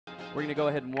We're going to go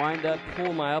ahead and wind up,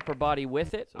 pull my upper body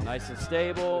with it, so nice and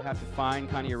stable. You have to find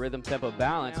kind of your rhythm, tempo,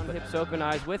 balance. Hips open,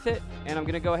 eyes with it, and I'm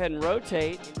going to go ahead and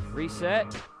rotate, reset.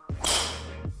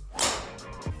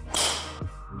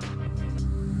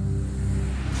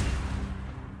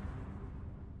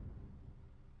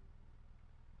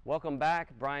 Welcome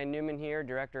back. Brian Newman here,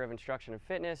 Director of Instruction and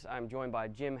Fitness. I'm joined by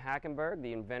Jim Hackenberg,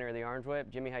 the inventor of the Orange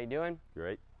Whip. Jimmy, how you doing?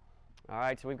 Great. All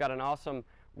right, so we've got an awesome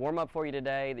warm-up for you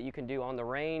today that you can do on the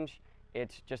range.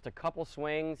 It's just a couple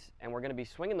swings, and we're going to be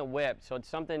swinging the whip, so it's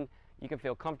something you can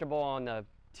feel comfortable on the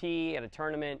tee at a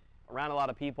tournament, around a lot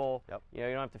of people. Yep. You know,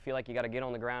 you don't have to feel like you got to get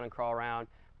on the ground and crawl around.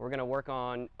 We're going to work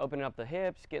on opening up the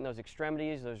hips, getting those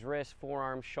extremities, those wrists,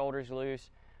 forearms, shoulders loose.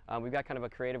 We've got kind of a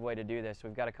creative way to do this.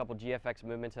 We've got a couple GFX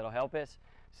movements that'll help us.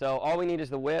 So all we need is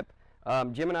the whip.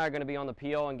 Jim and I are going to be on the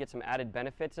peel and get some added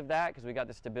benefits of that because we got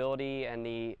the stability and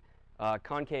the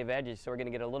concave edges, so we're going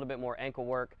to get a little bit more ankle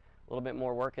work, a little bit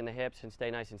more work in the hips, and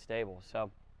stay nice and stable. So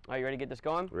are you ready to get this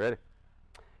going? Ready.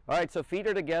 All right, so feet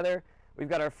are together. We've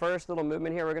got our first little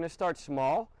movement here. We're going to start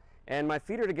small, and my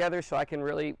feet are together so I can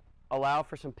really allow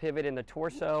for some pivot in the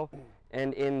torso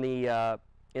and in the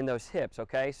in those hips,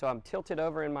 okay? So I'm tilted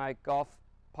over in my golf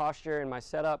posture and my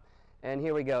setup, and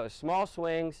here we go. Small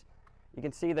swings. You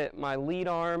can see that my lead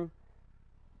arm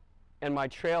and my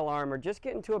trail arm are just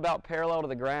getting to about parallel to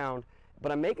the ground,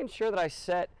 but I'm making sure that I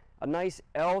set a nice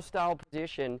L-style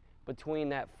position between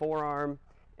that forearm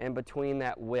and between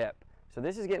that whip. So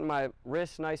this is getting my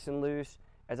wrists nice and loose.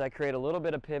 As I create a little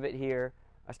bit of pivot here,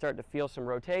 I start to feel some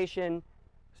rotation,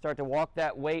 start to walk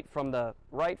that weight from the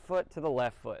right foot to the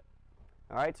left foot.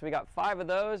 All right, so we got 5 of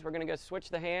those. We're going to go switch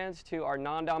the hands to our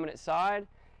non-dominant side,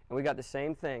 and we got the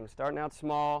same thing, starting out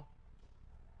small.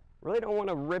 Really don't want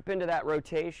to rip into that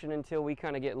rotation until we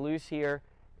kind of get loose here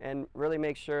and really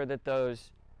make sure that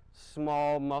those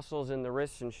small muscles in the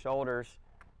wrists and shoulders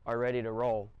are ready to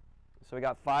roll. So we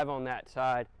got 5 on that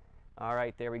side. All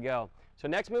right, there we go. So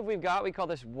next move we've got, we call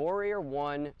this Warrior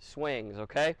One swings,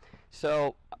 okay?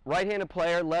 So right-handed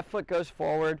player, left foot goes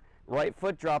forward, right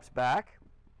foot drops back.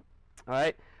 All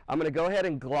right, I'm going to go ahead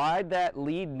and glide that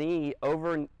lead knee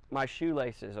over my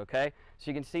shoelaces, okay? So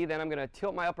you can see then I'm going to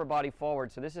tilt my upper body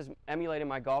forward. So this is emulating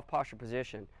my golf posture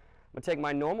position. I'm going to take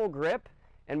my normal grip,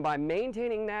 and by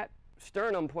maintaining that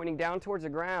sternum pointing down towards the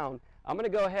ground, I'm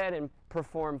going to go ahead and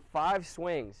perform 5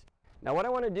 swings. Now what I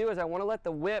want to do is I want to let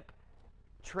the whip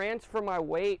transfer my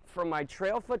weight from my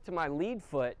trail foot to my lead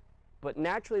foot, but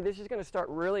naturally this is going to start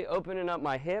really opening up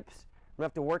my hips. I'm going to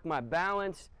have to work my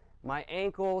balance, my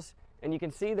ankles, and you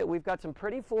can see that we've got some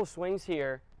pretty full swings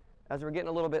here as we're getting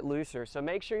a little bit looser. So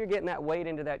make sure you're getting that weight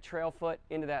into that trail foot,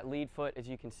 into that lead foot, as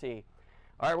you can see.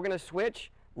 All right, we're going to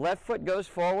switch. Left foot goes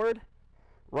forward,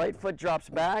 right foot drops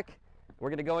back. We're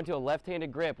going to go into a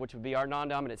left-handed grip, which would be our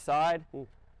non-dominant side.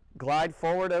 Glide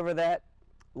forward over that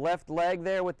left leg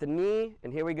there with the knee,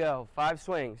 and here we go, 5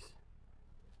 swings.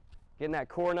 Getting that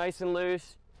core nice and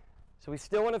loose. So we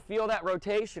still want to feel that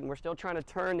rotation. We're still trying to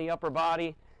turn the upper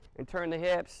body and turn the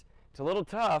hips. It's a little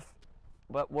tough,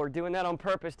 but we're doing that on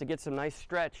purpose to get some nice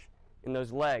stretch in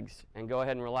those legs and go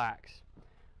ahead and relax.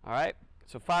 All right,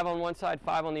 so 5 on one side,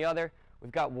 5 on the other.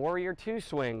 We've got Warrior Two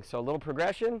swings, so a little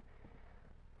progression.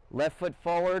 Left foot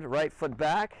forward, right foot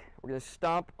back. We're going to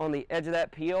stomp on the edge of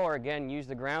that peel, or again, use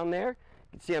the ground there.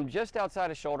 You can see I'm just outside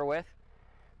of shoulder width.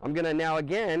 I'm going to now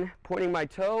again, pointing my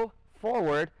toe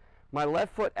forward, my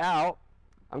left foot out.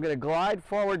 I'm going to glide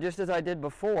forward just as I did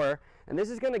before, and this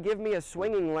is going to give me a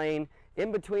swinging lane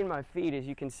in between my feet, as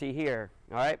you can see here.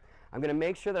 All right, I'm going to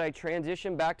make sure that I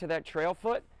transition back to that trail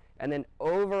foot and then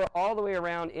over all the way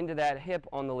around into that hip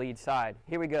on the lead side.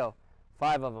 Here we go,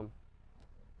 5 of them.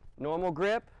 Normal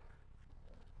grip.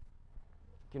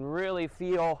 You can really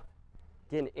feel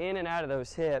getting in and out of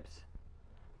those hips.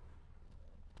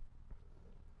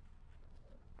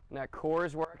 And that core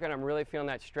is working. I'm really feeling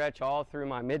that stretch all through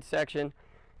my midsection.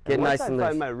 Getting nice and loose. Once I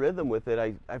find my rhythm with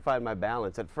it, I find my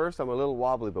balance. At first I'm a little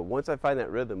wobbly, but once I find that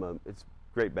rhythm, it's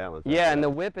great balance. Yeah, and the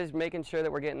whip is making sure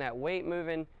that we're getting that weight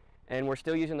moving, and we're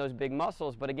still using those big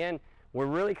muscles. But again, we're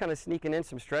really kind of sneaking in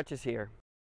some stretches here.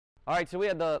 All right, so we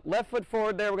had the left foot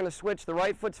forward there. We're going to switch. The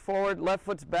right foot's forward, left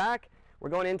foot's back. We're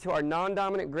going into our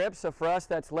non-dominant grip. So for us,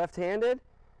 that's left-handed.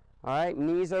 All right,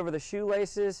 knees over the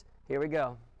shoelaces. Here we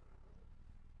go.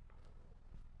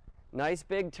 Nice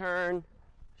big turn.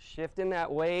 Shifting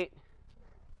that weight,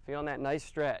 feeling that nice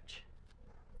stretch.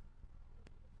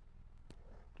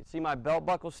 You can see my belt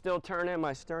buckle still turning,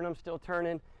 my sternum still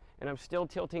turning, and I'm still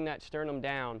tilting that sternum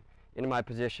down into my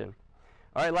position.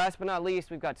 All right, last but not least,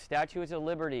 we've got Statues of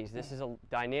Liberties. This is a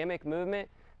dynamic movement.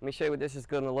 Let me show you what this is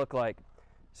going to look like.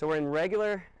 So we're in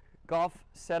regular golf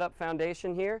setup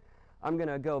foundation here. I'm going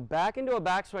to go back into a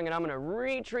backswing, and I'm going to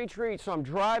reach, reach, reach. So I'm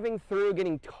driving through,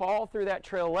 getting tall through that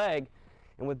trail leg.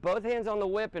 And with both hands on the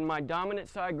whip and my dominant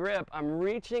side grip, I'm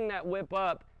reaching that whip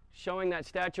up, showing that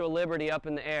Statue of Liberty up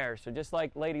in the air. So just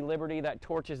like Lady Liberty, that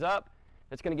torch is up.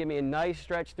 That's going to give me a nice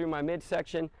stretch through my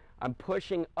midsection. I'm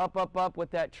pushing up, up, up with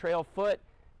that trail foot.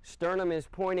 Sternum is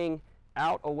pointing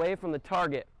out away from the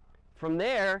target. From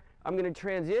there, I'm going to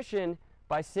transition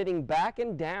by sitting back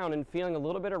and down and feeling a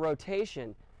little bit of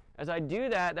rotation. As I do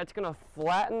that, that's going to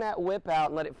flatten that whip out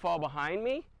and let it fall behind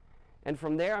me. And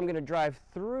from there, I'm going to drive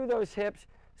through those hips,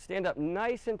 stand up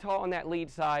nice and tall on that lead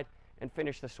side, and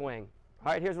finish the swing.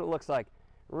 All right, here's what it looks like.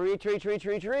 Reach, reach, reach,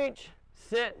 reach, reach.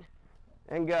 Sit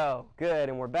and go. Good,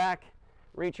 and we're back.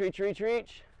 Reach, reach, reach,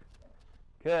 reach.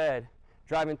 Good.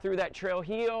 Driving through that trail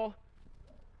heel.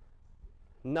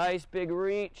 Nice big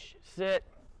reach. Sit,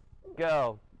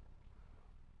 go.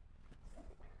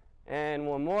 And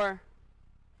one more.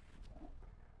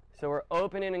 So we're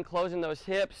opening and closing those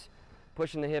hips,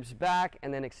 pushing the hips back,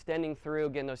 and then extending through,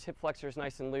 getting those hip flexors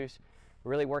nice and loose,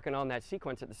 really working on that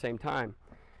sequence at the same time.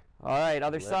 All right,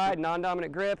 other side,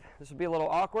 non-dominant grip. This will be a little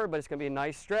awkward, but it's going to be a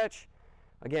nice stretch.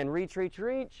 Again, reach, reach,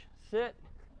 reach, sit,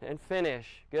 and finish.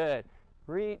 Good.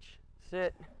 Reach,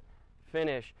 sit,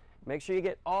 finish. Make sure you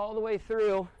get all the way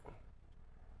through.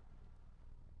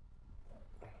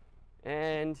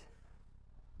 And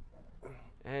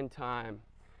time.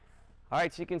 All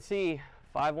right, so you can see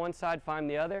 5 one side, 5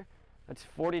 the other. That's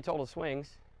 40 total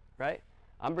swings, right?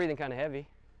 I'm breathing kind of heavy.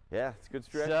 Yeah, it's good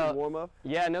stretch So, and warm up.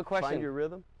 Yeah, no question. Find your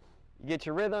rhythm. You get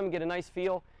your rhythm, get a nice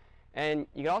feel, and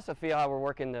you can also feel how we're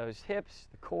working those hips,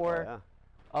 the core, Oh, yeah.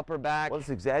 upper back. Well, it's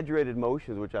exaggerated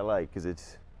motions, which I like because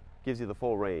it gives you the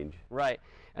full range. Right.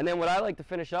 And then what I like to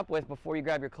finish up with before you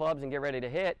grab your clubs and get ready to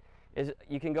hit is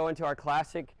you can go into our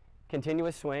classic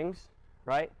continuous swings,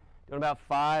 right? Doing about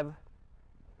five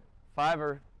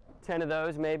or 10 of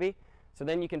those maybe. So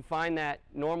then you can find that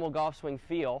normal golf swing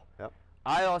feel. Yep.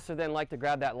 I also then like to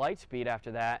grab that Lightspeed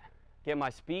after that, get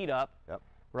my speed up, Yep.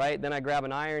 right? Then I grab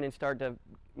an iron and start to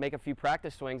make a few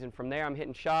practice swings, and from there I'm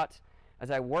hitting shots.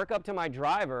 As I work up to my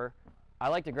driver, I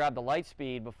like to grab the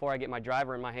Lightspeed before I get my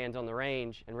driver in my hands on the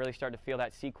range and really start to feel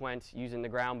that sequence, using the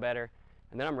ground better,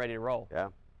 and then I'm ready to roll. Yeah,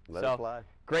 let So, it fly.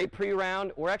 Great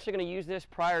pre-round. We're actually going to use this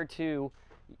prior to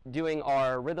doing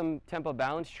our rhythm tempo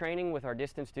balance training with our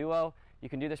distance duo. You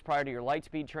can do this prior to your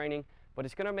Lightspeed training, but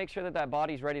it's going to make sure that that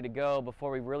body's ready to go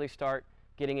before we really start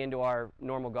getting into our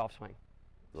normal golf swing.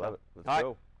 Love it. Let's all right,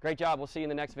 go. great job. We'll see you in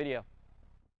the next video.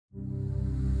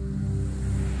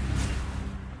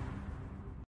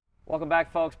 Welcome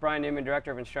back, folks. Brian Newman,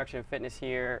 Director of Instruction and Fitness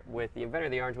here with the inventor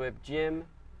of the Orange Whip, Jim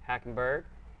Hackenberg.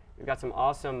 We've got some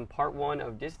awesome part 1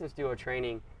 of distance duo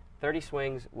training, 30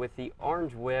 swings with the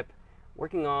Orange Whip.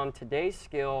 Working on today's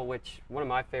skill, which one of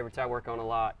my favorites I work on a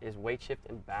lot, is weight shift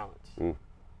and balance.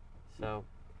 So,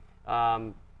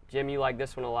 Jim, you like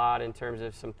this one a lot in terms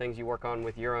of some things you work on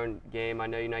with your own game. I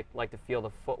know you like to feel the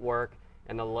footwork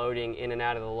and the loading in and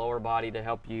out of the lower body to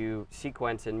help you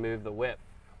sequence and move the whip.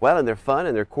 Well, and they're fun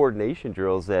and they're coordination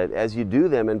drills that as you do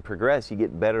them and progress, you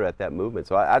get better at that movement.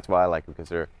 So that's why I like them, because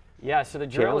they're so the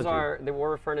drills challenging.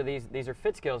 we're referring to these are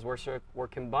fit skills. We're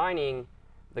combining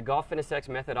the Golf Fitness X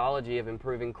methodology of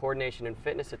improving coordination and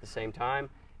fitness at the same time,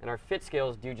 and our fit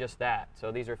skills do just that. So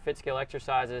these are fit skill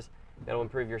exercises that will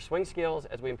improve your swing skills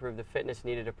as we improve the fitness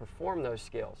needed to perform those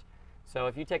skills. So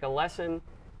if you take a lesson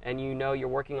and you know you're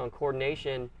working on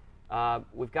coordination,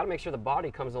 we've got to make sure the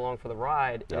body comes along for the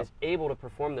ride and is able to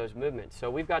perform those movements. So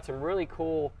we've got some really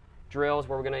cool drills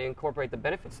where we're going to incorporate the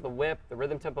benefits of the whip, the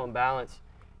rhythm, tempo, and balance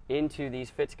into these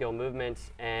fit skill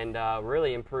movements and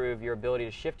really improve your ability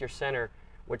to shift your center,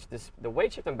 which the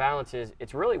weight shift and balance is,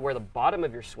 it's really where the bottom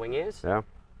of your swing is. Yeah.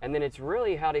 And then it's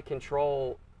really how to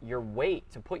control your weight,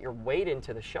 to put your weight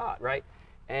into the shot, right?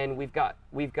 And we've got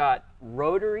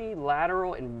rotary,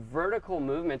 lateral, and vertical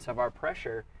movements of our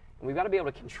pressure, and we've got to be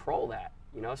able to control that,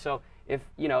 you know? So if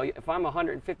I'm a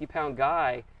 150-pound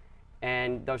guy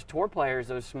and those tour players,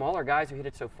 those smaller guys who hit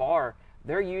it so far,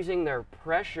 they're using their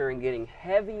pressure and getting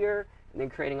heavier and then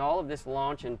creating all of this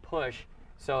launch and push.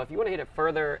 So if you want to hit it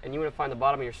further and you want to find the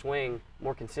bottom of your swing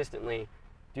more consistently,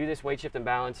 do this weight shift and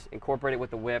balance, incorporate it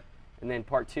with the whip, and then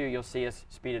part 2, you'll see us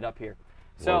speed it up here.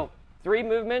 So 3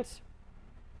 movements,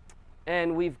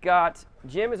 and we've got,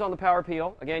 Jim is on the power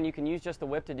peel. Again, you can use just the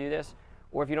whip to do this,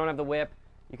 or if you don't have the whip,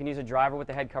 you can use a driver with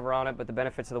the head cover on it, but the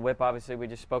benefits of the whip, obviously, we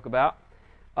just spoke about.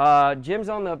 Jim's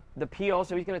on the peel,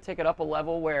 so he's going to take it up a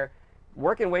level where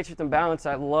working weight shift and balance,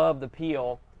 I love the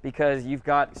peel because you've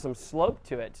got some slope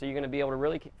to it, so you're going to be able to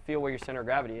really feel where your center of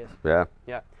gravity is. Yeah.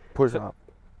 Yeah. Push up.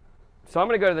 So I'm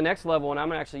going to go to the next level, and I'm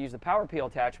going to actually use the power peel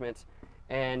attachments.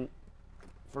 And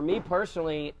for me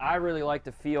personally, I really like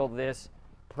to feel this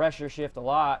pressure shift a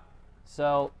lot.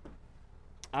 So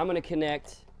I'm going to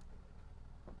connect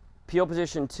peel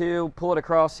position 2, pull it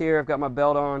across here. I've got my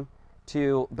belt on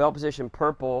to belt position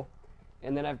purple.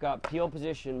 And then I've got peel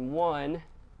position 1.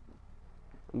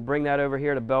 And bring that over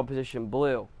here to belt position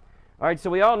blue. All right, so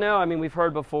we all know, I mean, we've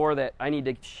heard before that I need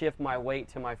to shift my weight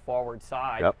to my forward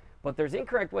side. Yep. But there's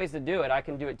incorrect ways to do it. I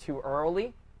can do it too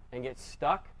early and get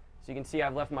stuck. So you can see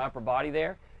I've left my upper body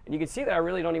there. And you can see that I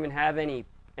really don't even have any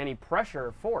pressure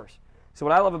or force. So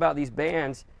what I love about these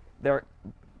bands, they're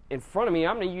in front of me.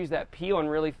 I'm going to use that peel and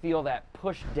really feel that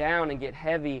push down and get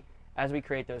heavy as we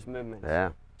create those movements.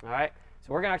 Yeah. All right.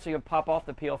 So we're actually going to pop off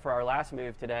the peel for our last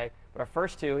move today. But our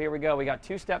first two, here we go. We got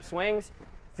 2-step swings.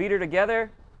 Feet are together.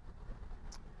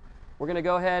 We're going to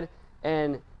go ahead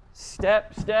and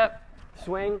step, step,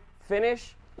 swing,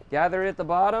 finish. Gather it at the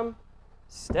bottom.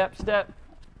 Step, step,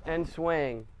 and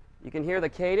swing. You can hear the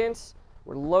cadence.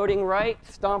 We're loading right,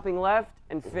 stomping left,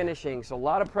 and finishing. So a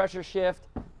lot of pressure shift.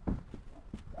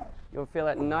 You'll feel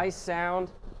that nice sound.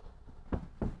 I'm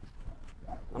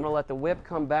going to let the whip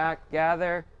come back,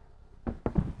 gather.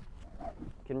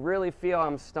 Can really feel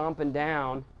I'm stomping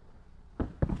down.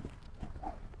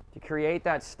 To create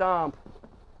that stomp,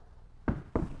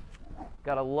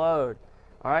 got to load.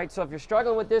 All right, so if you're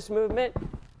struggling with this movement,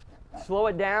 slow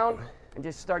it down and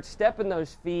just start stepping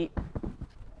those feet.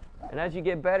 And as you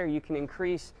get better, you can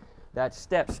increase that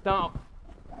step stomp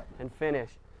and finish.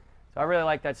 So I really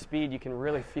like that speed. You can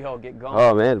really feel it get going.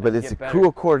 Oh man, but it's a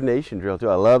cool coordination drill too.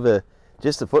 I love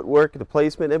just the footwork, the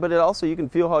placement, but it also you can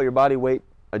feel how your body weight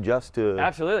adjusts to.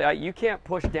 Absolutely. You can't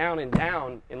push down and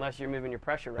down unless you're moving your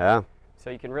pressure right. Yeah. So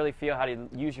you can really feel how to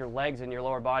use your legs and your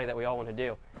lower body that we all want to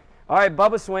do. All right,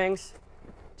 Bubba swings.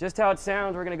 Just how it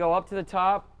sounds, we're going to go up to the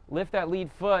top, lift that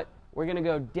lead foot. We're going to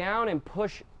go down and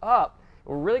push up.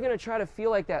 We're really going to try to feel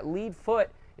like that lead foot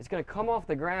is going to come off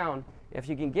the ground. If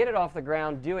you can get it off the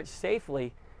ground, do it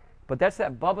safely. But that's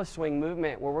that Bubba swing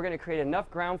movement where we're going to create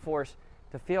enough ground force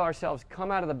to feel ourselves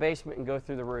come out of the basement and go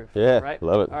through the roof. Yeah, right?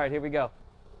 Love it. All right, here we go.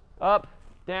 Up,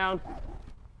 down,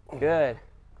 good.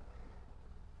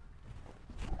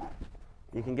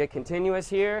 You can get continuous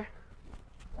here.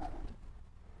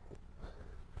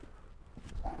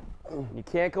 You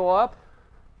can't go up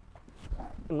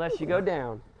unless you go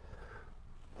down.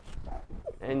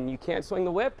 And you can't swing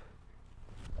the whip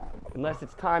unless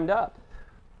it's timed up.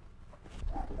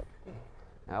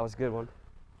 That was a good one.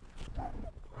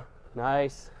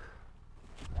 Nice.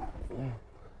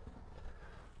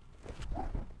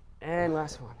 And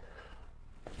last one.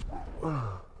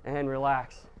 And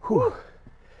relax. Whew.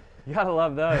 You gotta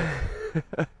love those.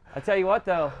 I tell you what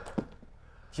though,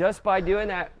 just by doing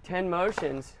that 10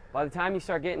 motions, by the time you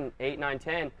start getting 8, 9,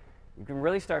 10, you can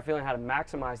really start feeling how to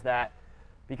maximize that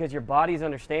because your body's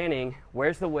understanding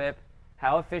where's the whip,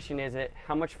 how efficient is it,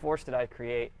 how much force did I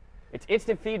create. It's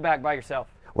instant feedback by yourself.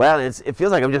 Well, it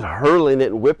feels like I'm just hurling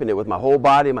it and whipping it with my whole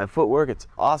body, my footwork. It's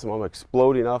awesome. I'm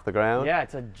exploding off the ground. Yeah,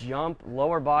 it's a jump,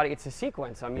 lower body. It's a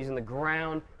sequence. I'm using the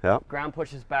ground. Yep. Ground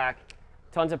pushes back.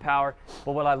 Tons of power.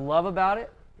 But what I love about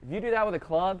it, if you do that with a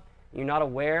club, you're not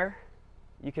aware,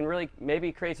 you can really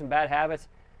maybe create some bad habits,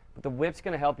 but the whip's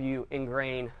going to help you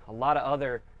ingrain a lot of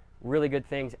other really good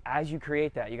things as you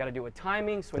create that. You got to do it with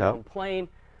timing, swing on plane,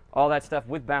 all that stuff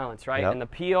with balance, right? Yep. And the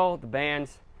peel, the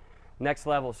bands, next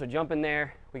level. So jump in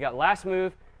there. We got last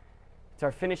move. It's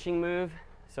our finishing move.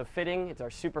 So fitting, it's our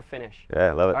super finish. Yeah,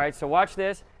 I love it. All right, so watch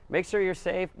this. Make sure you're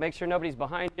safe. Make sure nobody's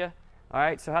behind you. All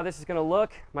right, so how this is going to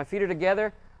look, my feet are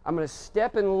together. I'm going to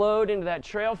step and load into that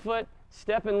trail foot,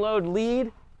 step and load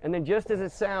lead, and then just as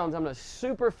it sounds, I'm going to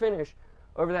super finish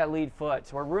over that lead foot.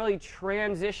 So we're really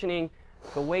transitioning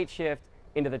the weight shift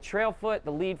into the trail foot,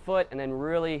 the lead foot, and then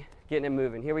really getting it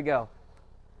moving. Here we go.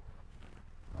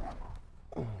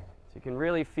 So you can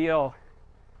really feel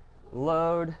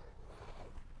load.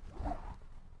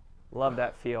 Love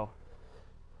that feel.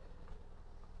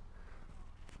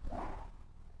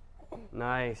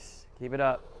 Nice. Keep it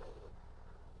up.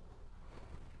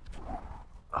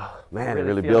 Oh, man, it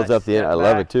really builds up the end. I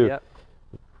love it too. Yep.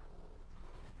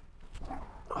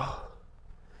 Oh,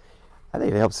 I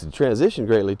think it helps the transition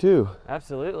greatly too.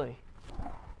 Absolutely.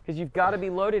 Because you've got to be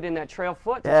loaded in that trail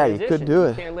foot to Yeah, transition. you couldn't do it.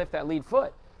 You can't lift that lead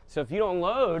foot. So if you don't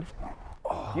load,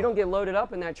 if you don't get loaded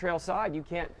up in that trail side, you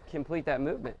can't complete that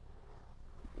movement.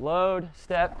 Load,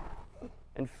 step,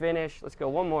 and finish. Let's go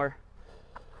one more.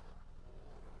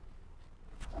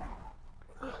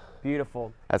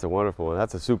 Beautiful. That's a wonderful one.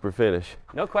 That's a super finish.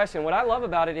 No question. What I love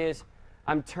about it is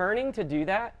I'm turning to do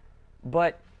that,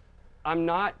 but I'm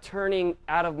not turning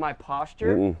out of my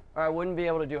posture, or I wouldn't be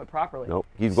able to do it properly. Nope.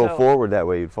 You'd go forward that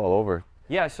way, you'd fall over.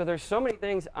 Yeah, so there's so many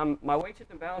things. My weight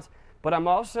shift and balance, but I'm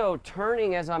also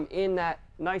turning as I'm in that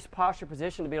nice posture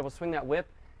position to be able to swing that whip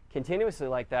continuously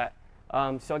like that.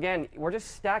 So again, we're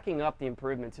just stacking up the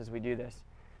improvements as we do this.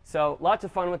 So lots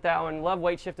of fun with that one. Love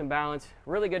weight shift and balance.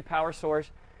 Really good power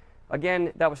source.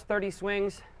 Again, that was 30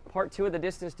 swings. Part 2 of the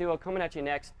distance duo coming at you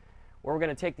next, where we're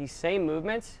going to take these same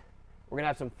movements. We're going to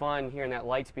have some fun here in that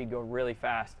Lightspeed go really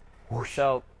fast. Whoosh.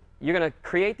 So you're going to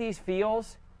create these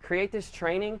feels, create this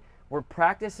training. We're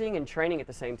practicing and training at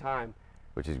the same time.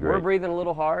 Which is great. We're breathing a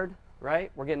little hard,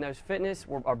 right? We're getting those fitness.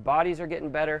 Our bodies are getting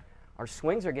better. Our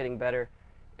swings are getting better.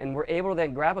 And we're able to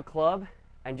then grab a club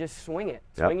and just swing it.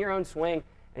 Swing your own swing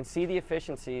and see the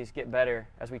efficiencies get better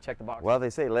as we check the box. Well, they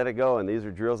say let it go, and these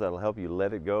are drills that'll help you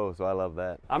let it go, so I love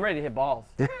that. I'm ready to hit balls.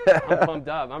 I'm pumped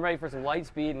up. I'm ready for some light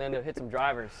speed and then to hit some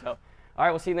drivers. So, all right,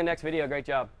 we'll see you in the next video. Great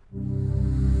job.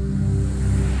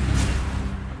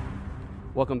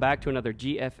 Welcome back to another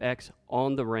GFX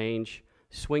on the range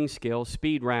swing skill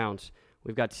speed rounds.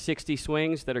 We've got 60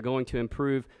 swings that are going to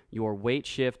improve your weight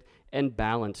shift and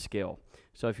balance skill.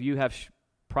 So if you have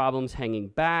problems hanging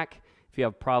back, if you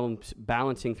have problems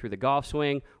balancing through the golf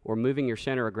swing or moving your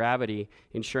center of gravity,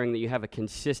 ensuring that you have a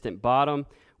consistent bottom,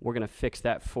 we're going to fix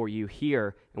that for you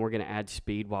here, and we're going to add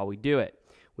speed while we do it.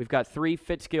 We've got 3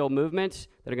 fit skill movements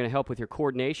that are going to help with your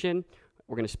coordination.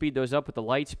 We're going to speed those up with the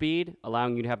Lightspeed,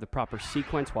 allowing you to have the proper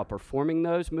sequence while performing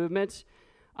those movements.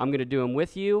 I'm going to do them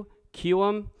with you, cue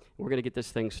them, and we're going to get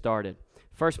this thing started.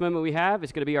 First movement we have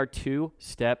is going to be our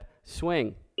 2-step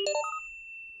swing.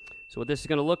 So what this is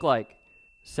going to look like: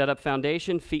 set up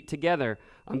foundation, feet together.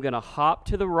 I'm going to hop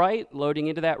to the right, loading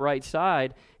into that right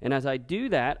side, and as I do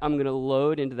that, I'm going to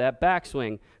load into that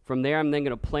backswing. From there, I'm then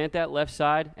going to plant that left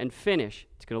side and finish.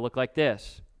 It's going to look like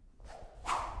this.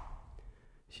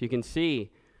 So you can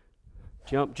see,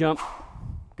 jump, jump,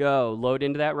 go, load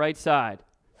into that right side.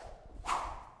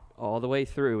 All the way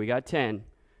through. We got 10.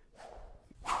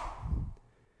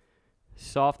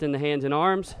 Soften the hands and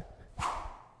arms.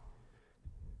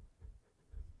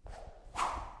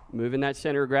 Moving that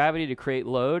center of gravity to create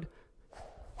load.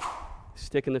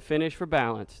 Stick in the finish for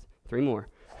balance. 3 more.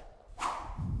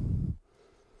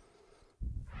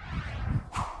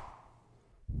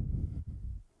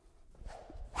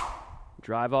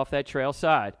 Drive off that trail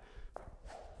side.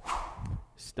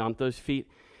 Stomp those feet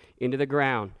into the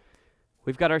ground.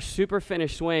 We've got our super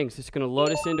finish swings. It's going to load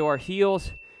us into our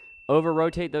heels,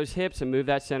 over-rotate those hips, and move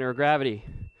that center of gravity.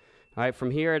 All right,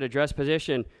 from here at address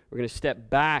position, we're going to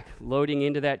step back, loading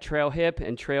into that trail hip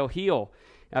and trail heel.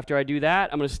 After I do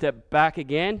that, I'm going to step back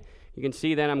again. You can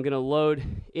see then I'm going to load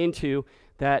into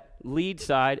that lead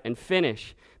side and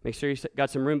finish. Make sure you've got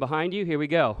some room behind you. Here we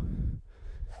go.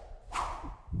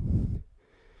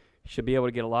 Should be able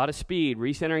to get a lot of speed,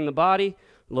 recentering the body,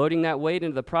 loading that weight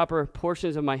into the proper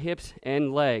portions of my hips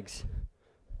and legs.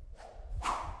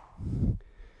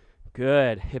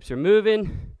 Good. Hips are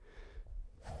moving.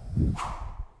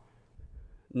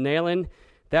 Nailing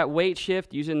that weight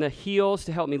shift, using the heels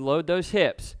to help me load those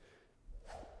hips.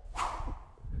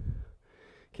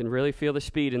 Can really feel the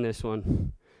speed in this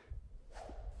one.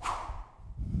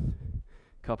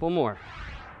 Couple more.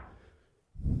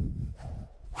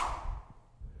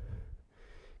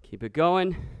 Keep it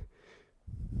going.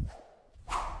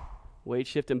 Weight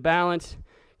shift and balance.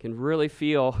 Can really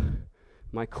feel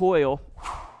my coil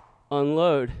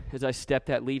unload as I step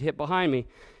that lead hip behind me.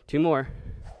 2 more.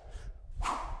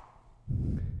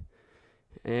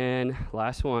 And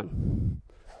last one.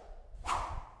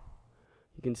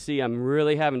 You can see I'm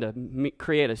really having to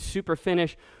create a super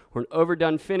finish or an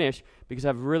overdone finish because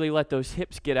I've really let those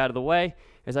hips get out of the way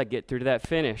as I get through to that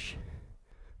finish.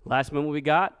 Last movement we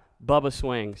got, Bubba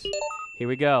swings. Here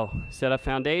we go. Set up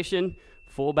foundation,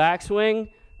 full backswing.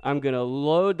 I'm going to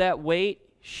load that weight,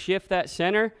 shift that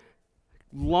center,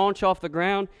 launch off the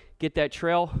ground, get that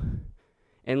trail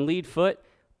and lead foot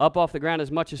up off the ground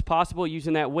as much as possible,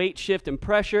 using that weight shift and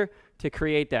pressure to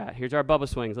create that. Here's our Bubba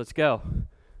swings. Let's go.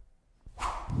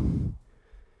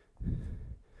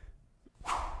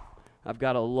 I've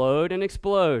got to load and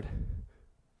explode.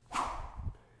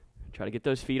 Try to get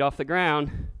those feet off the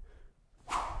ground.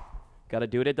 Got to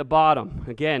do it at the bottom.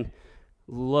 Again,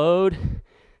 load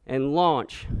and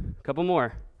launch. A couple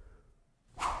more.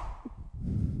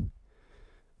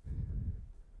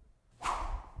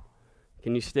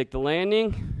 Can you stick the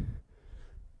landing?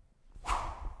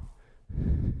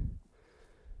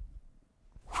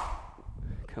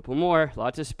 Couple more.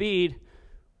 Lots of speed.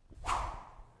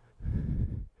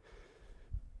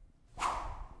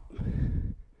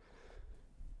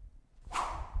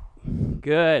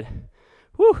 Good.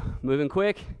 Whew, moving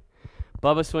quick.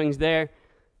 Bubba swings there.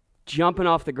 Jumping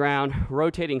off the ground,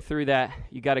 rotating through that.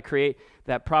 You got to create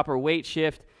that proper weight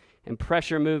shift and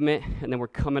pressure movement, and then we're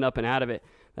coming up and out of it.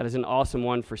 That is an awesome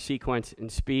one for sequence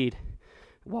and speed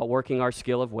while working our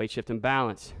skill of weight shift and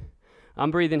balance. I'm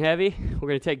breathing heavy. We're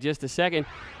going to take just a second.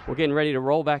 We're getting ready to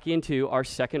roll back into our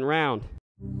second round.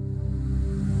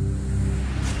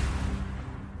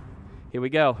 Here we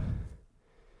go.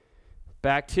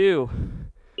 Back to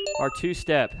our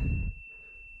two-step.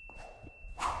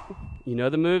 You know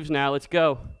the moves now. Let's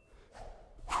go.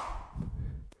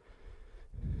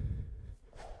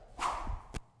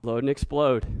 Load and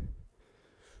explode.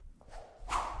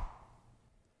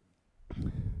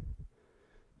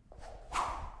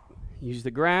 Use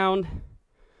the ground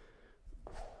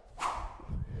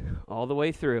all the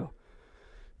way through.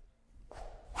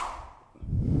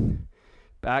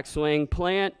 Backswing,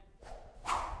 plant,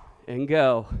 and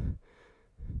go.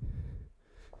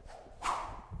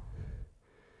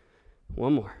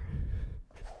 One more.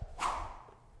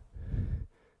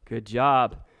 Good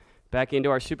job. Back into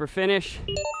our super finish.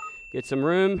 Get some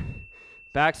room.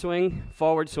 Backswing,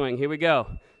 forward swing. Here we go.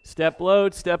 Step,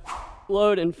 load,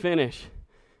 and finish.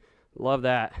 Love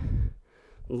that.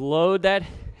 Load that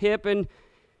hip and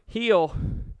heel.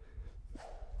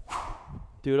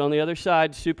 Do it on the other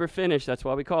side. Super finish. That's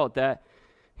why we call it that.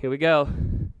 Here we go.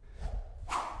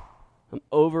 I'm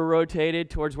over-rotated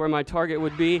towards where my target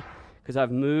would be because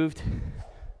I've moved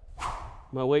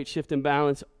my weight shift and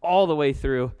balance all the way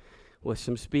through with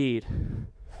some speed.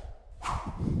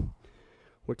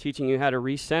 We're teaching you how to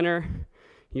recenter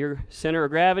your center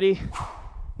of gravity,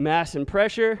 mass and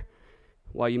pressure,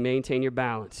 while you maintain your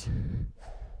balance.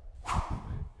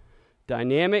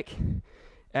 Dynamic,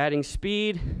 adding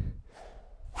speed.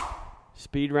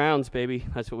 Speed rounds, baby.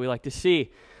 That's what we like to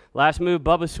see. Last move,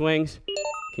 Bubba swings.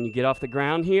 Can you get off the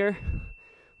ground here?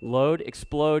 Load,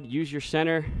 explode, use your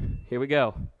center. Here we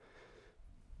go.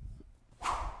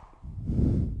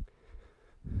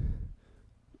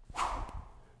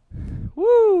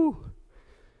 Woo!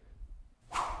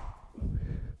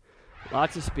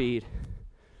 Lots of speed.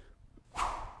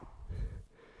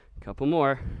 Couple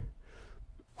more.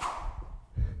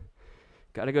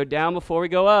 Got to go down before we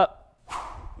go up.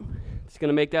 It's going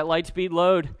to make that light speed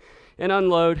load and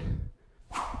unload.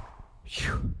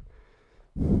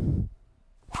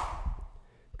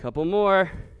 Couple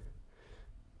more.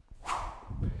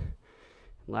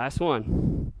 Last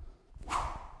one.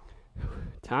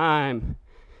 Time.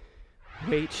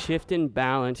 Weight shift and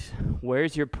balance.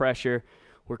 Where's your pressure?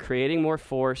 We're creating more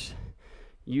force,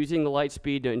 using the light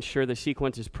speed to ensure the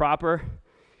sequence is proper.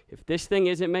 If this thing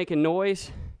isn't making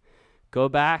noise, go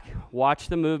back, watch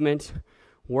the movements,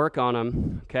 work on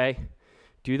them, okay?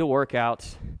 Do the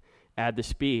workouts, add the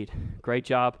speed. Great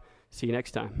job. See you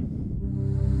next time.